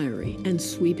inquiry and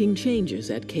sweeping changes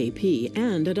at KP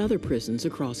and at other prisons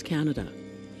across Canada.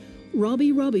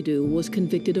 Robbie Robidoux was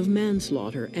convicted of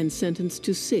manslaughter and sentenced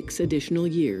to 6 additional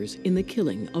years in the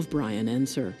killing of Brian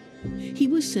Enser. He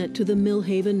was sent to the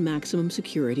Millhaven Maximum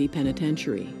Security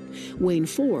Penitentiary. Wayne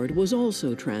Ford was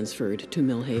also transferred to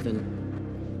Millhaven.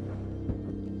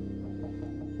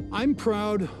 I'm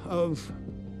proud of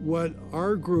what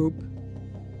our group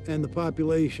and the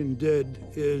population did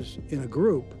is, in a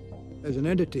group, as an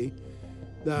entity,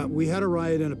 that we had a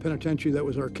riot in a penitentiary that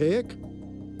was archaic,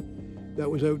 that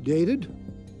was outdated,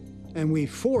 and we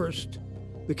forced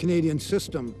the Canadian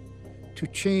system to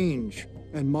change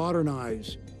and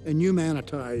modernize and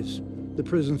humanitize the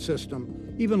prison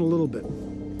system even a little bit.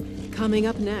 Coming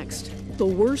up next, the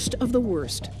worst of the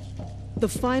worst, the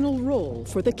final role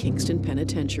for the Kingston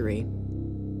Penitentiary.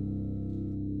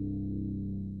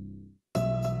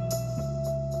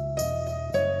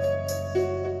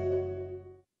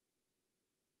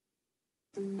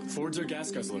 Fords are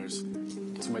gas guzzlers.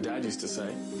 That's what my dad used to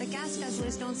say. The gas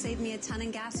guzzlers don't save me a ton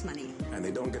in gas money. And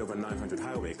they don't get over 900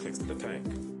 highway clicks to the tank.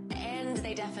 And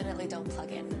they definitely don't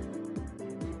plug in.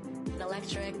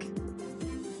 Electric.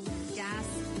 Gas.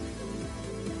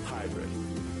 Hybrid.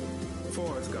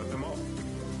 Ford's got them all.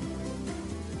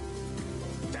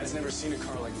 Dad's never seen a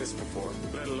car like this before,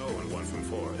 let alone one from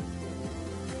Ford.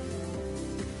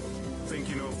 Think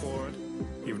you know Ford?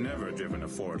 You've never driven a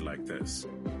Ford like this.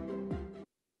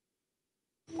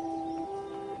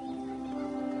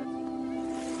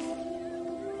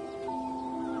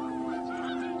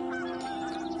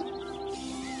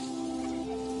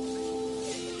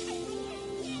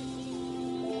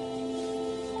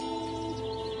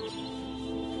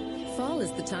 Fall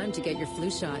is the time to get your flu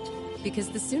shot, because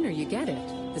the sooner you get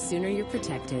it, the sooner you're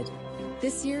protected.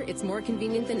 This year, it's more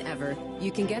convenient than ever.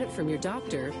 You can get it from your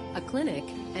doctor, a clinic,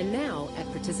 and now at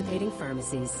participating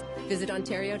pharmacies. Visit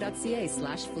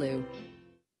ontario.ca/flu.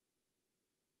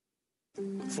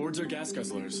 Fords are gas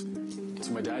guzzlers. That's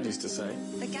what my dad used to say.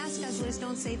 The gas guzzlers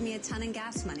don't save me a ton in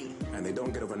gas money. And they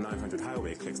don't get over 900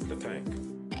 highway clicks to the tank.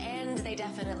 And they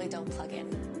definitely don't plug in.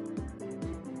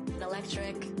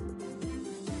 Electric.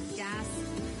 Gas.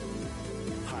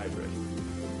 Hybrid.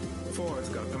 Ford's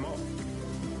got them all.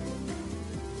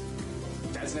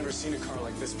 Dad's never seen a car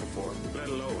like this before, let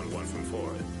alone one from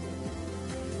Ford.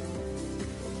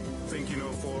 Think you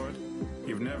know Ford?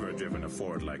 You've never driven a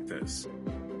Ford like this.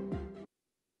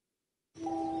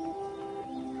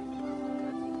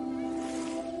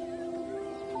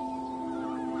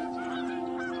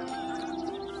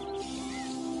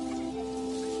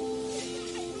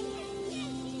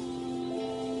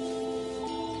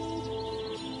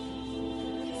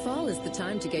 Fall is the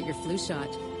time to get your flu shot,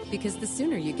 because the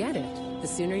sooner you get it, the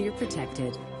sooner you're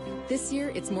protected. This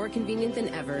year, it's more convenient than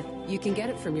ever. You can get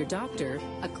it from your doctor,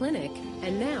 a clinic,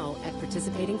 and now at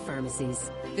participating pharmacies.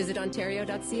 Visit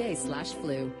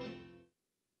ontario.ca/flu.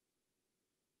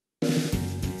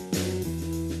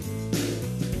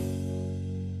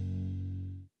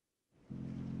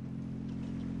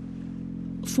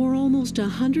 For almost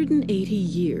 180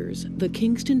 years, the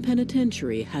Kingston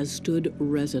Penitentiary has stood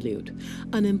resolute,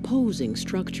 an imposing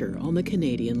structure on the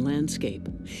Canadian landscape.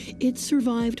 It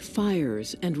survived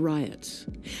fires and riots.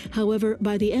 However,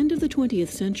 by the end of the 20th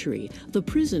century, the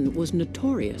prison was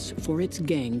notorious for its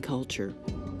gang culture.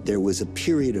 There was a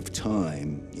period of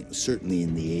time, certainly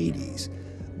in the 80s,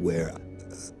 where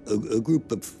a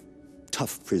group of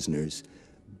tough prisoners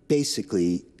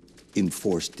basically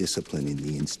enforced discipline in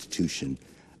the institution.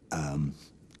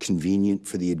 Convenient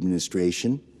for the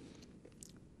administration,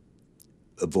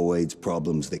 avoids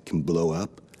problems that can blow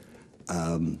up.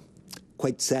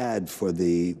 Quite sad for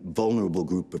the vulnerable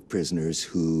group of prisoners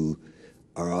who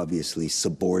are obviously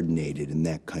subordinated in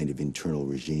that kind of internal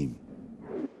regime.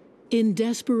 In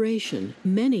desperation,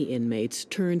 many inmates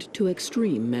turned to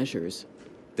extreme measures.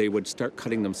 They would start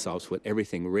cutting themselves with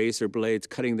everything, razor blades,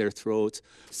 cutting their throats.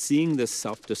 Seeing the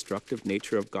self-destructive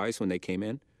nature of guys when they came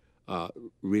in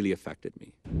really affected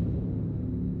me.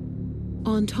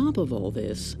 On top of all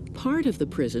this, part of the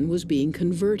prison was being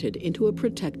converted into a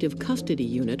protective custody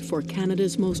unit for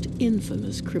Canada's most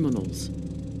infamous criminals.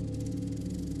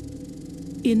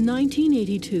 In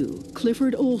 1982,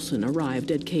 Clifford Olson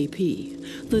arrived at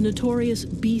KP. The notorious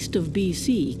Beast of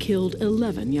BC killed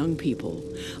 11 young people.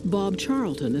 Bob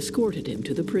Charlton escorted him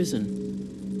to the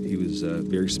prison. He was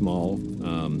very small,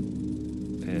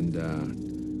 and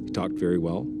he talked very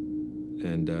well.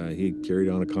 And he carried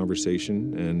on a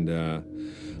conversation, and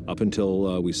up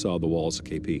until we saw the walls of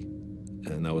KP.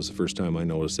 And that was the first time I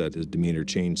noticed that his demeanor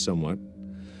changed somewhat.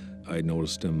 I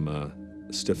noticed him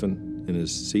stiffen in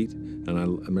his seat, and I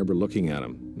remember looking at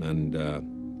him. And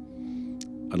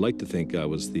I'd like to think I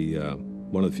was the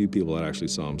one of the few people that actually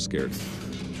saw him scared.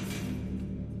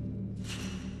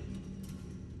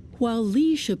 While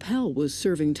Lee Chappelle was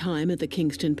serving time at the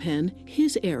Kingston Pen,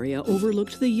 his area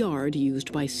overlooked the yard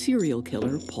used by serial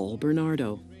killer Paul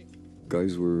Bernardo.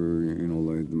 Guys were, you know,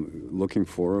 like, looking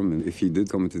for him, and if he did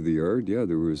come into the yard, yeah,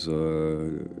 there was,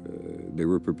 they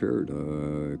were prepared,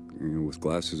 you know, with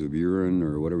glasses of urine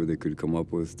or whatever they could come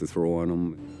up with to throw on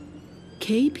him.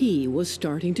 KP was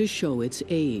starting to show its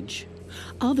age.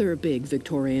 Other big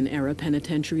Victorian-era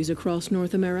penitentiaries across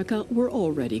North America were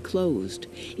already closed.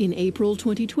 In April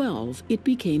 2012, it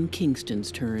became Kingston's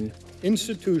turn.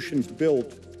 Institutions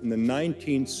built in the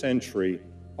 19th century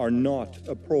are not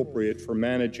appropriate for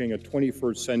managing a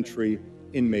 21st century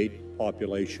inmate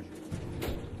population.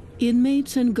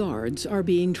 Inmates and guards are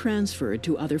being transferred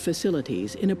to other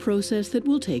facilities in a process that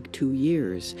will take 2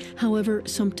 years. However,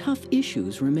 some tough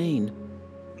issues remain.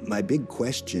 My big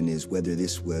question is whether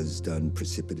this was done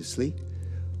precipitously.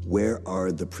 Where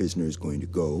are the prisoners going to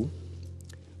go?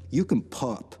 You can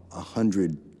pop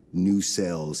 100 new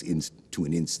cells into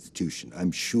an institution.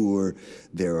 I'm sure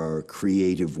there are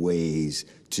creative ways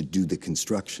to do the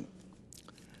construction.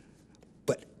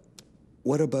 But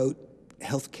what about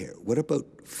healthcare? What about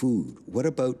food? What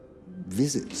about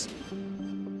visits?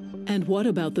 And what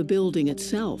about the building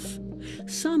itself?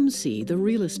 Some see the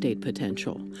real estate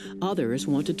potential. Others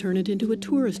want to turn it into a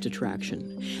tourist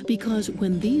attraction. Because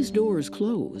when these doors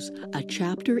close, a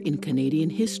chapter in Canadian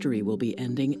history will be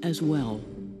ending as well.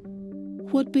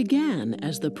 What began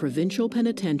as the provincial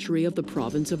penitentiary of the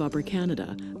province of Upper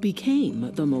Canada became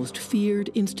the most feared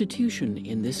institution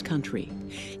in this country.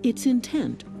 Its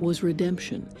intent was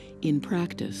redemption. In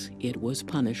practice, it was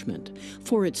punishment.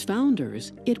 For its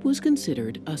founders, it was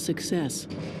considered a success.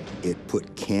 It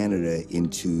put Canada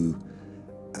into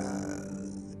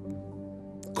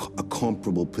a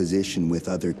comparable position with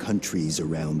other countries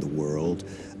around the world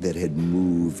that had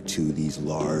moved to these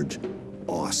large,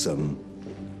 awesome,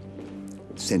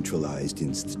 centralized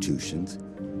institutions.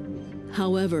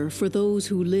 However, for those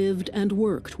who lived and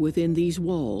worked within these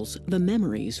walls, the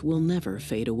memories will never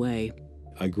fade away.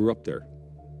 I grew up there.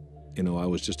 You know, I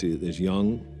was just this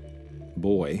young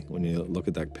boy when you look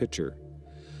at that picture,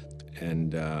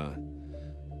 and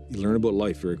you learn about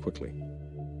life very quickly.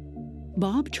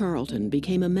 Bob Charlton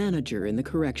became a manager in the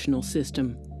correctional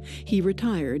system. He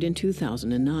retired in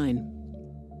 2009.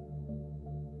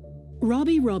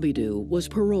 Robbie Robidoux was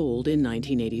paroled in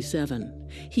 1987.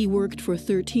 He worked for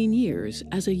 13 years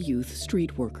as a youth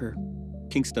street worker.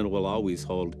 Kingston will always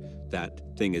hold that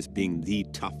thing as being the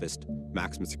toughest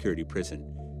maximum security prison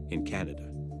in Canada.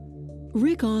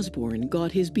 Rick Osborne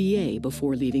got his BA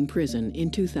before leaving prison in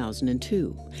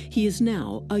 2002. He is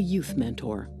now a youth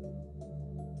mentor.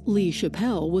 Lee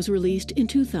Chappelle was released in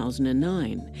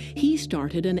 2009. He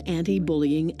started an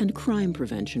anti-bullying and crime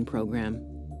prevention program.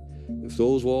 If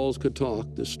those walls could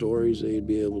talk, the stories they'd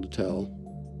be able to tell.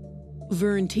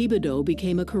 Vern Thibodeau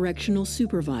became a correctional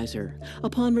supervisor.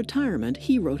 Upon retirement,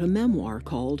 he wrote a memoir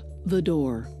called The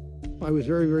Door. I was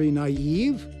very, very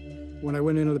naive when I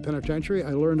went into the penitentiary.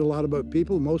 I learned a lot about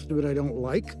people. Most of it I don't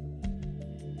like.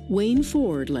 Wayne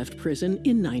Ford left prison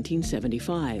in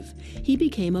 1975. He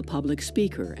became a public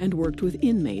speaker and worked with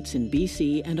inmates in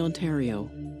BC and Ontario.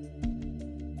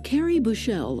 Carrie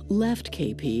Bushell left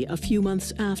KP a few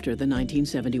months after the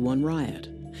 1971 riot.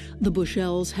 The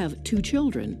Bushells have 2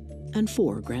 children and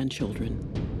 4 grandchildren.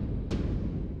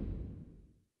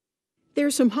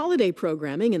 There's some holiday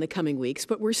programming in the coming weeks,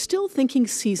 but we're still thinking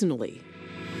seasonally.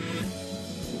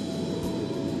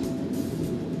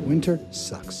 Winter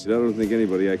sucks. I don't think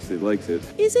anybody actually likes it.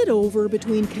 Is it over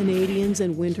between Canadians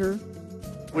and winter?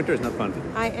 Winter is not fun.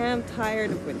 I am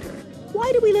tired of winter.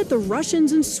 Why do we let the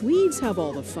Russians and Swedes have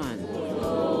all the fun?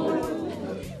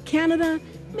 Canada,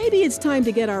 maybe it's time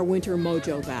to get our winter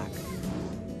mojo back.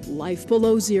 Life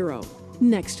Below Zero,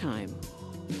 next time.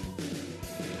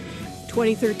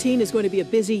 2013 is going to be a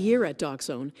busy year at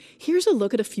DocZone. Here's a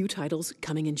look at a few titles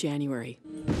coming in January.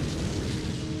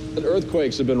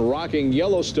 Earthquakes have been rocking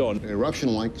Yellowstone. An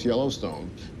eruption like Yellowstone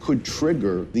could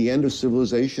trigger the end of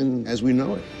civilization as we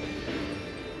know it.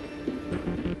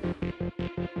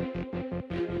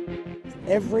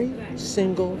 Every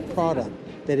single product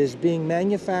that is being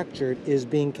manufactured is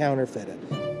being counterfeited.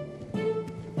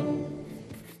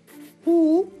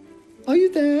 Paul, are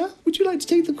you there? Would you like to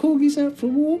take the corgis out for a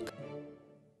walk?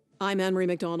 I'm Anne-Marie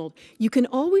McDonald. You can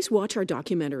always watch our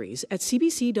documentaries at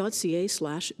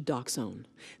cbc.ca/DocZone.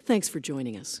 Thanks for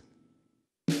joining us.